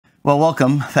Well,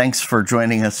 welcome. Thanks for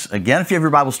joining us again. If you have your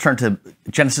Bibles, turn to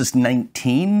Genesis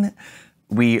 19.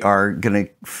 We are going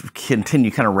to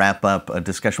continue, kind of wrap up a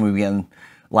discussion we began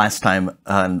last time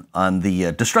on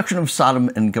the destruction of Sodom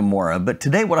and Gomorrah. But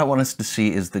today what I want us to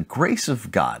see is the grace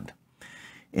of God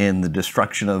in the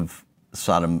destruction of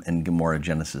Sodom and Gomorrah,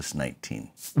 Genesis 19.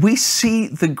 We see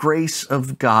the grace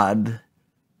of God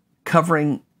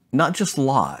covering not just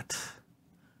Lot,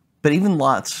 but even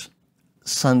Lot's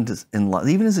son-in-law,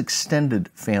 even his extended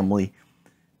family.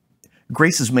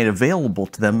 Grace is made available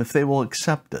to them if they will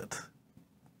accept it.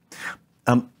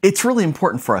 It's really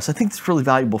important for us. I think it's really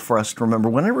valuable for us to remember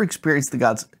whenever we experience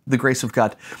the grace of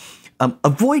God,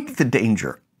 avoid the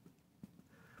danger.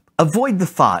 Avoid the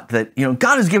thought that,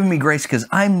 God has given me grace because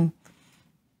I'm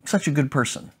such a good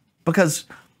person, because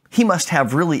he must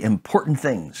have really important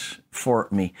things for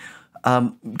me.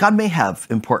 God may have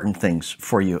important things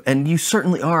for you, and you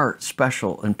certainly are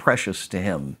special and precious to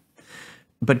him.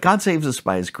 But God saves us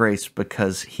by his grace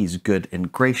because he's good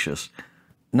and gracious,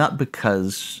 not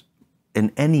because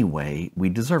in any way we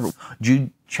deserve it.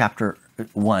 Jude chapter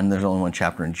 1, there's only one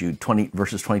chapter in Jude,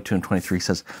 verses 22 and 23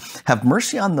 says, "Have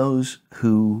mercy on those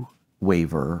who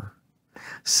waver.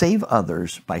 Save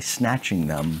others by snatching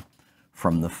them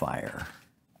from the fire."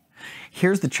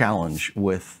 Here's the challenge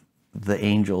with the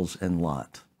angels and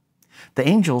Lot. The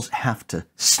angels have to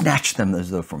snatch them as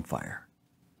though from fire.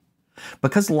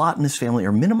 Because Lot and his family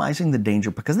are minimizing the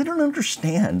danger, because they don't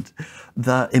understand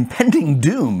the impending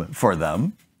doom for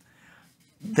them,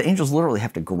 the angels literally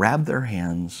have to grab their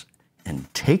hands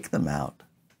and take them out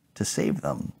to save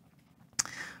them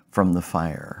from the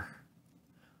fire.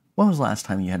 When was the last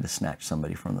time you had to snatch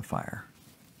somebody from the fire?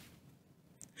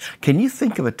 Can you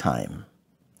think of a time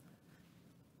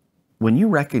when you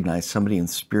recognize somebody in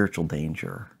spiritual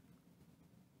danger,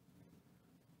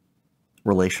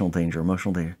 relational danger,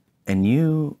 emotional danger, and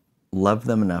you love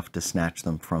them enough to snatch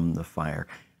them from the fire?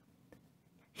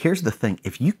 Here's the thing.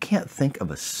 If you can't think of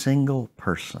a single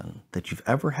person that you've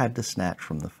ever had to snatch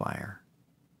from the fire,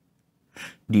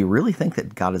 do you really think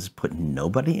that God has put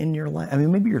nobody in your life? I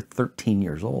mean, maybe you're 13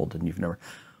 years old and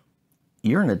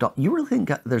you're an adult. You really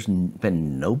think there's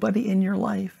been nobody in your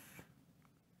life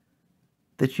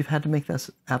that you've had to make this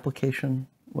application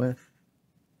with?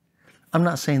 I'm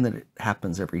not saying that it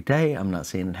happens every day. I'm not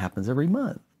saying it happens every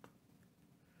month.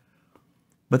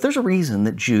 But there's a reason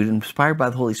that Jude, inspired by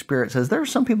the Holy Spirit, says there are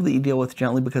some people that you deal with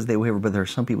gently because they waver, but there are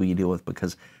some people you deal with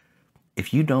because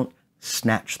if you don't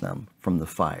snatch them from the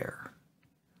fire,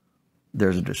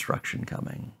 there's a destruction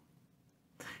coming.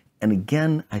 And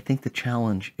again, I think the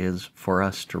challenge is for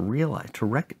us to realize,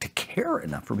 to care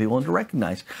enough for people and to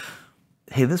recognize,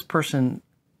 hey, this person,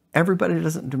 everybody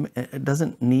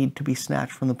doesn't need to be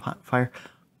snatched from the fire,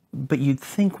 but you'd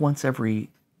think once every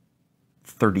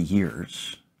 30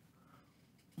 years,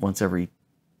 once every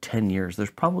 10 years, there's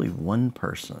probably one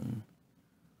person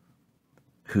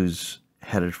who's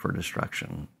headed for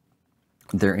destruction.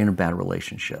 They're in a bad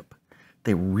relationship.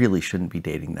 They really shouldn't be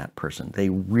dating that person. They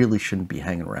really shouldn't be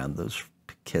hanging around those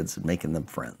kids and making them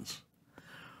friends.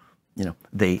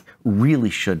 They really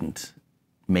shouldn't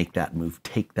make that move,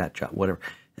 take that job, whatever,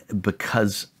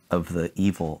 because of the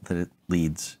evil that it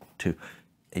leads to.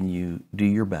 And you do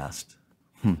your best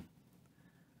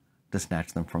to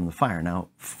snatch them from the fire. Now,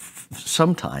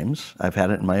 sometimes I've had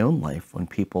it in my own life when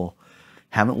people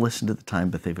haven't listened at the time,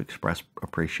 but they've expressed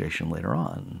appreciation later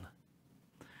on.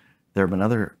 There have been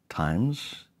other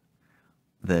times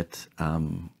that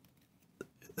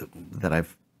that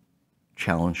I've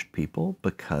challenged people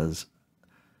because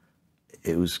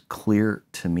it was clear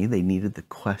to me they needed the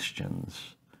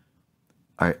questions.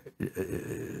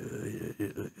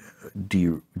 Do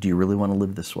you really want to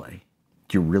live this way?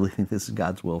 Do you really think this is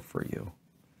God's will for you?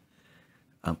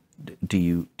 Do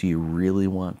you really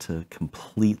want to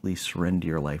completely surrender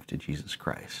your life to Jesus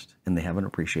Christ? And they haven't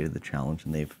appreciated the challenge,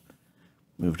 and they've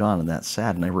moved on, and that's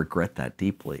sad, and I regret that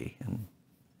deeply.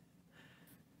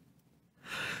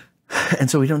 And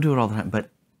so we don't do it all the time, but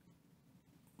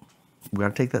we got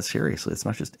to take that seriously. It's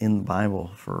not just in the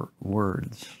Bible for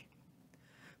words,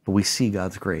 but we see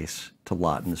God's grace to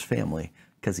Lot and his family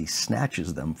because he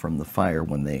snatches them from the fire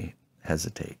when they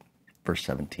hesitate. Verse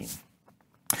 17.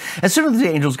 As soon as the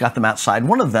angels got them outside,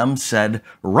 one of them said,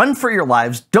 "Run for your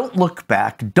lives, don't look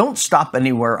back, don't stop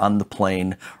anywhere on the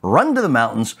plain, run to the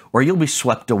mountains or you'll be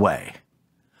swept away."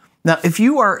 Now, if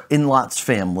you are in Lot's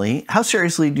family, how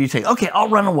seriously do you take, okay, I'll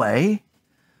run away,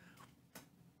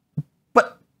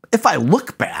 but if I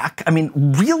look back, I mean,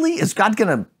 really, is God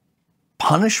going to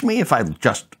punish me if I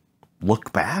just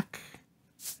look back?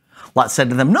 Lot said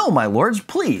to them, "No, my lords,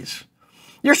 please.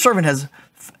 Your servant has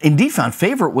indeed found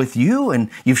favor with you, and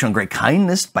you've shown great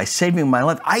kindness by saving my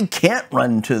life. I can't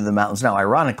run to the mountains." Now,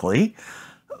 ironically,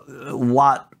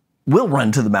 Lot will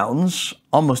run to the mountains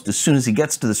almost as soon as he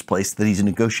gets to this place that he's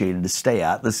negotiated to stay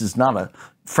at. This is not a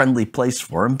friendly place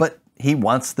for him, but he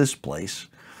wants this place.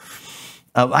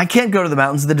 "I can't go to the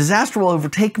mountains. The disaster will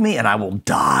overtake me and I will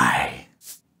die."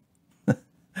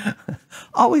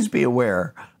 Always be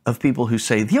aware of people who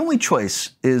say the only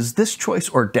choice is this choice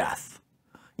or death.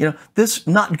 This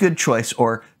not good choice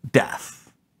or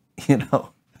death.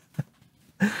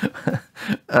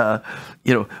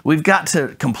 We've got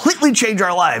to completely change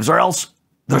our lives or else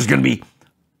there's going to be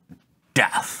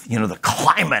death. The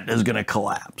climate is going to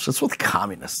collapse. That's what the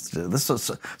communists do. This is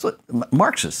what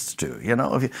Marxists do.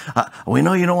 We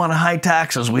know you don't want high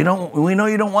taxes. We know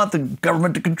you don't want the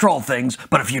government to control things.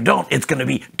 But if you don't, it's going to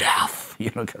be death.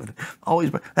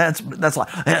 Always. That's like,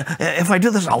 if I do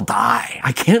this, I'll die.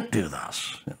 I can't do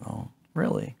this.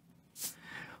 Really.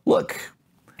 Look,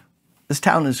 this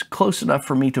town is close enough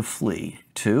for me to flee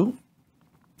to.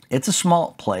 It's a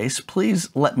small place. Please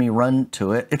let me run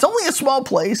to it. It's only a small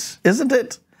place, isn't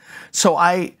it? So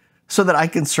that I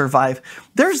can survive.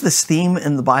 There's this theme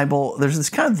in the Bible. There's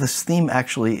this theme,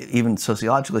 actually, even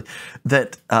sociologically,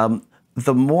 that the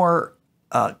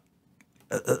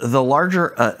larger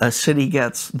a city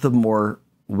gets, the more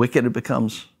wicked it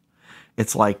becomes.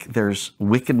 It's like there's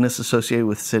wickedness associated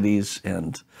with cities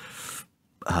and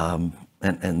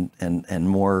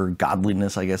more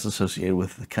godliness, I guess, associated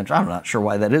with the country. I'm not sure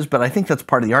why that is, but I think that's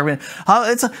part of the argument.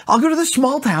 I'll go to this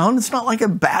small town. It's not like a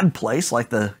bad place like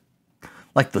the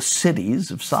cities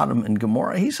of Sodom and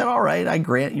Gomorrah. He said, "All right, I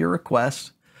grant your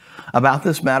request about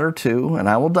this matter too, and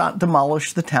I will not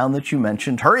demolish the town that you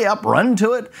mentioned. Hurry up, run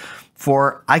to it,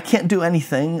 for I can't do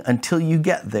anything until you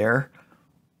get there."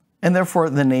 And therefore,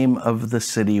 the name of the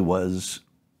city was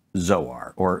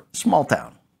Zoar, or small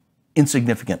town,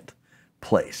 insignificant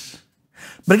place.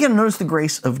 But again, notice the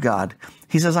grace of God.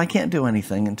 He says, "I can't do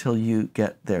anything until you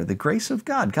get there." The grace of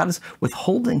God. God is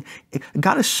withholding.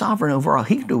 God is sovereign over all.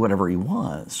 He can do whatever he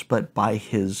wants, but by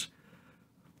his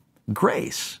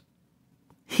grace,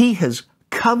 he has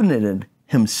covenanted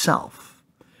himself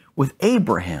with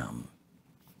Abraham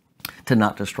to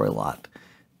not destroy Lot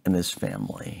and his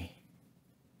family.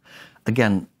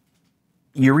 Again,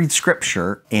 you read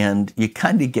scripture and you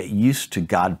kind of get used to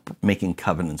God making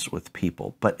covenants with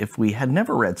people. But if we had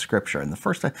never read scripture, and the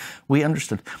first time we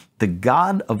understood the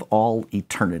God of all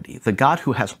eternity, the God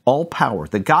who has all power,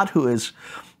 the God who is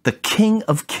the King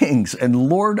of kings and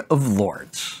Lord of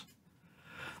lords,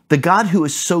 the God who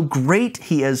is so great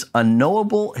he is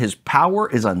unknowable, his power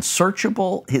is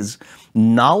unsearchable, his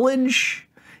knowledge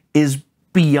is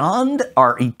beyond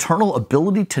our eternal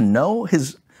ability to know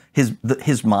his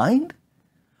mind.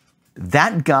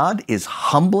 That God is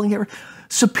humbling everyone.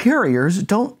 Superiors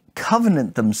don't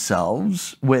covenant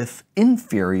themselves with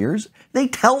inferiors. They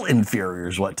tell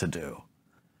inferiors what to do.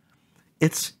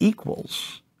 It's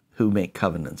equals who make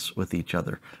covenants with each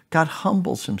other. God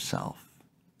humbles himself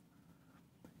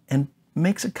and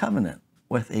makes a covenant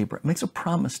with Abraham, makes a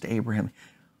promise to Abraham.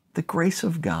 The grace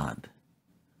of God,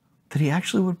 that he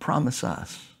actually would promise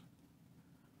us,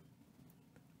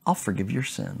 "I'll forgive your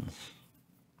sins.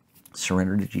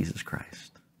 Surrender to Jesus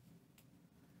Christ."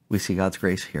 We see God's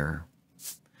grace here.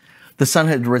 The sun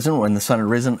had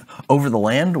risen over the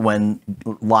land when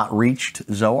Lot reached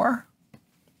Zoar.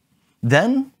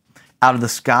 Then, out of the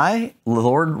sky, the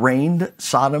Lord rained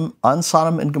on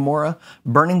Sodom and Gomorrah,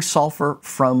 burning sulfur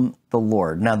from the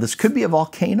Lord. Now, this could be a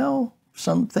volcano,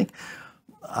 some think.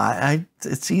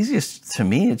 It's easiest to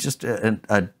me. It's just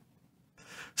a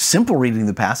simple reading of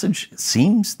the passage. It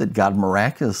seems that God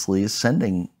miraculously is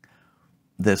sending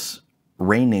this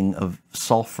raining of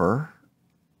sulfur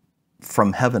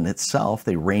from heaven itself.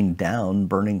 They rain down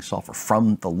burning sulfur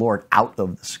from the Lord out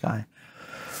of the sky.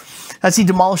 As he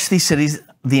demolished these cities,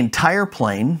 the entire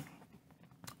plain,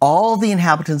 all the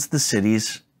inhabitants of the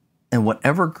cities, and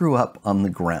whatever grew up on the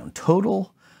ground.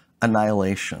 Total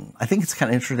annihilation. I think it's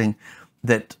kind of interesting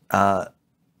that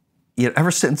ever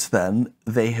since then,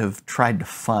 they have tried to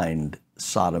find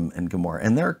Sodom and Gomorrah.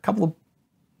 And there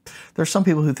are some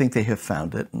people who think they have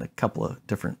found it in a couple of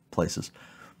different places.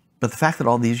 But the fact that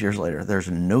all these years later, there's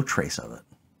no trace of it.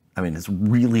 I mean, it's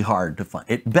really hard to find.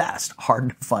 At best, hard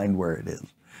to find where it is.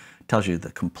 It tells you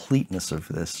the completeness of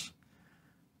this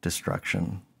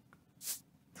destruction.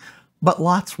 But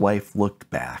Lot's wife looked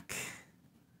back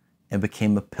and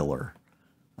became a pillar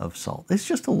of salt. It's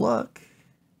just a look.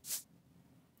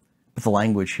 But the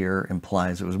language here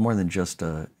implies it was more than just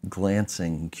a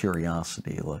glancing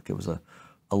curiosity look. It was a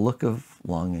look of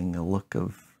longing, a look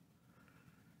of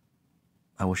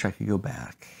I wish I could go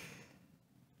back.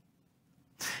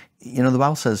 You know, the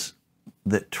Bible says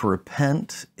that to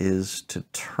repent is to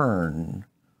turn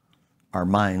our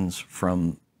minds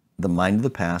from the mind of the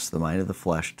past, the mind of the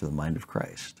flesh, to the mind of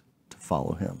Christ, to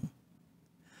follow him.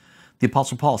 The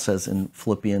Apostle Paul says in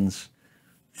Philippians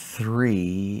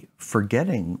 3,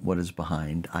 forgetting what is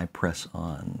behind, I press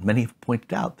on. Many have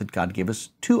pointed out that God gave us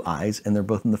two eyes, and they're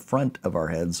both in the front of our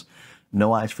heads,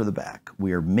 no eyes for the back.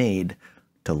 We are made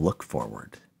to look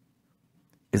forward.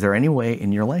 Is there any way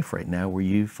in your life right now where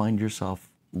you find yourself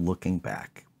looking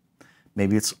back?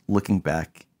 Maybe it's looking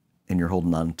back and you're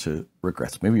holding on to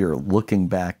regrets. Maybe you're looking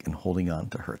back and holding on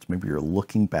to hurts. Maybe you're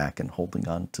looking back and holding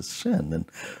on to sin.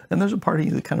 And there's a part of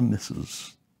you that kind of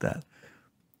misses that.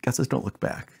 God says, don't look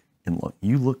back and look.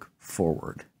 You look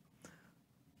forward.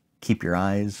 Keep your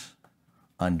eyes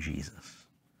on Jesus,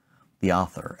 the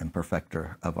author and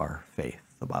perfecter of our faith,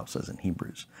 the Bible says in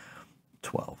Hebrews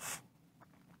 12.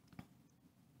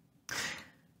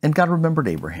 And God remembered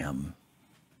Abraham.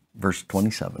 Verse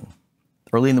 27.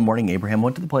 Early in the morning, Abraham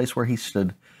went to the place where he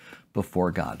stood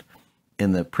before God.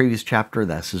 In the previous chapter,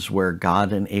 this is where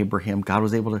God and Abraham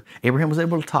was able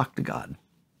to talk to God.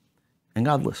 And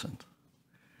God listened.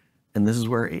 And this is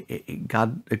where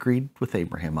God agreed with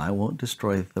Abraham, I won't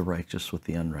destroy the righteous with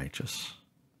the unrighteous.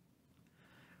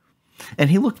 And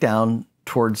he looked down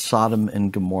towards Sodom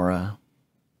and Gomorrah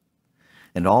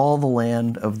and all the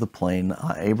land of the plain.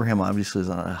 Abraham obviously is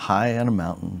high on a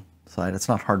mountain side. It's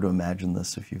not hard to imagine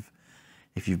this if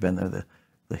you've been there.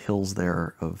 The hills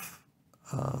there of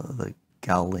the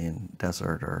Galilean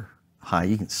desert are high.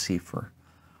 You can see for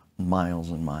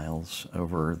miles and miles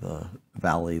over the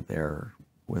valley there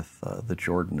with the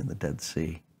Jordan and the Dead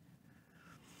Sea.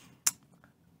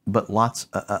 But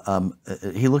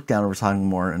he looked down over Sodom and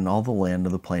Gomorrah and all the land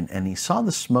of the plain, and he saw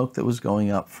the smoke that was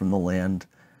going up from the land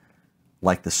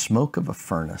like the smoke of a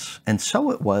furnace. And so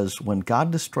it was when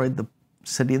God destroyed the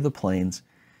city of the plains,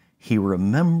 he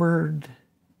remembered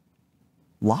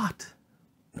Lot?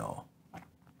 No.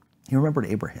 He remembered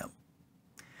Abraham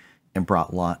and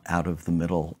brought Lot out of the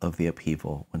middle of the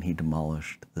upheaval when he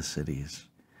demolished the cities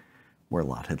where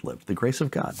Lot had lived. The grace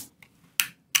of God.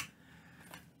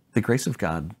 The grace of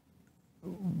God,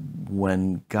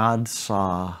 when God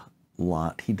saw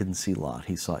Lot, he didn't see Lot,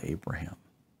 he saw Abraham.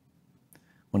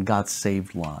 When God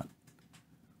saved Lot,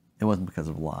 it wasn't because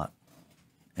of Lot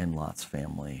and Lot's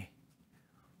family.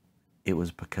 It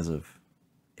was because of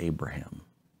Abraham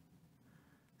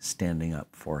standing up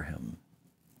for him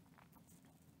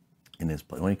in his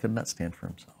place when he could not stand for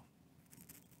himself.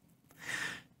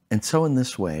 And so in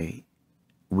this way,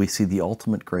 we see the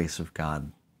ultimate grace of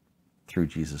God through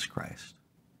Jesus Christ.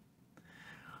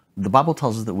 The Bible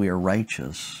tells us that we are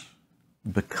righteous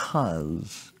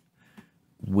because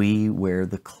we wear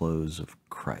the clothes of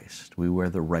Christ. We wear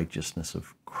the righteousness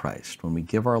of Christ. When we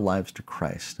give our lives to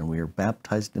Christ and we are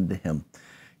baptized into him,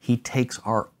 he takes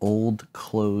our old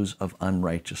clothes of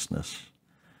unrighteousness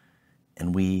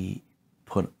and we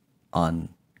put on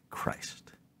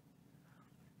Christ.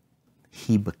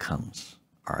 He becomes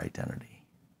our identity.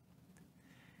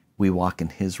 We walk in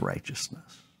his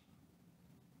righteousness.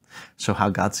 So how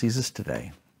God sees us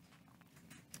today,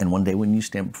 and one day when you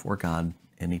stand before God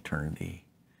in eternity,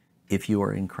 if you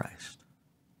are in Christ.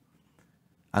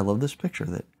 I love this picture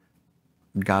that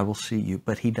God will see you,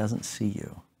 but he doesn't see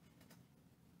you.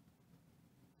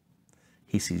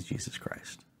 He sees Jesus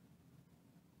Christ.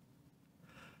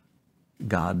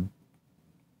 God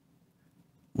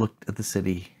looked at the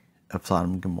city of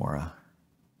Sodom and Gomorrah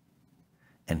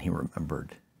and he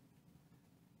remembered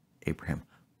Abraham.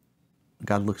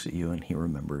 God looks at you and he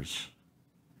remembers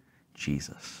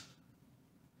Jesus.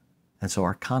 And so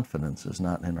our confidence is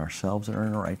not in ourselves or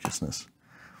in our righteousness,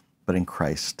 but in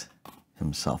Christ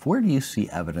himself. Where do you see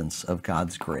evidence of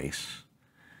God's grace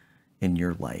in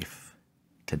your life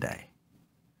today?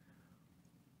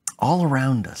 All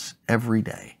around us, every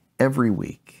day, every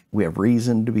week, we have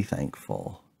reason to be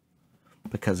thankful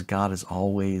because God is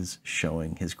always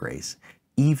showing his grace,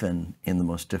 even in the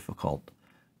most difficult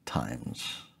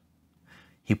times.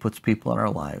 He puts people in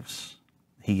our lives.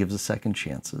 He gives us second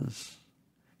chances.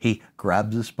 He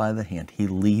grabs us by the hand. He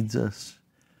leads us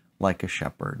like a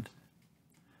shepherd.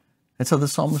 And so the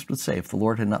psalmist would say, if the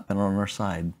Lord had not been on our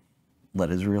side,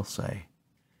 let Israel say,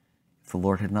 if the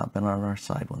Lord had not been on our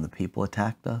side when the people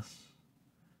attacked us,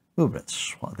 they would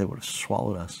have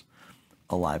swallowed us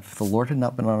alive. If the Lord had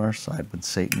not been on our side when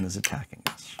Satan is attacking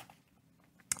us,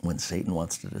 when Satan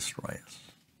wants to destroy us,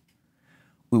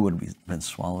 we would have been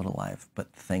swallowed alive.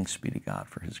 But thanks be to God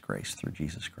for his grace through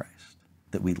Jesus Christ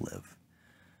that we live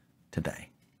today.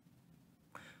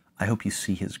 I hope you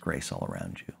see his grace all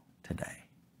around you today.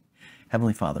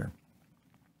 Heavenly Father,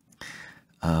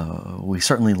 we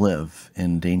certainly live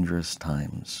in dangerous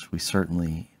times. We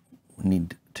certainly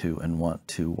need to and want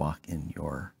to walk in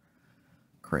your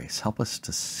grace. Help us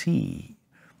to see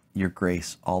your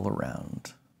grace all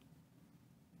around.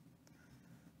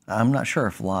 I'm not sure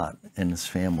if Lot and his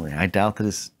family, I doubt that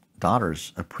his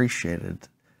daughters appreciated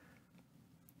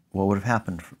what would have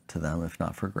happened to them if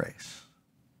not for grace.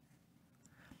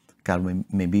 God,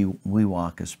 maybe we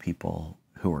walk as people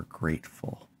who are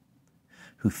grateful,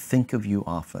 who think of you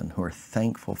often, who are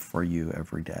thankful for you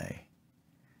every day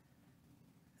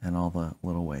in all the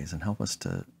little ways, and help us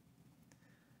to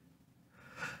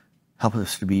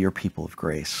be your people of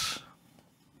grace,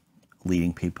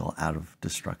 leading people out of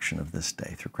destruction of this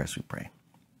day. Through Christ we pray.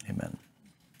 Amen.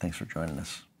 Thanks for joining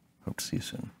us. Hope to see you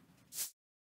soon.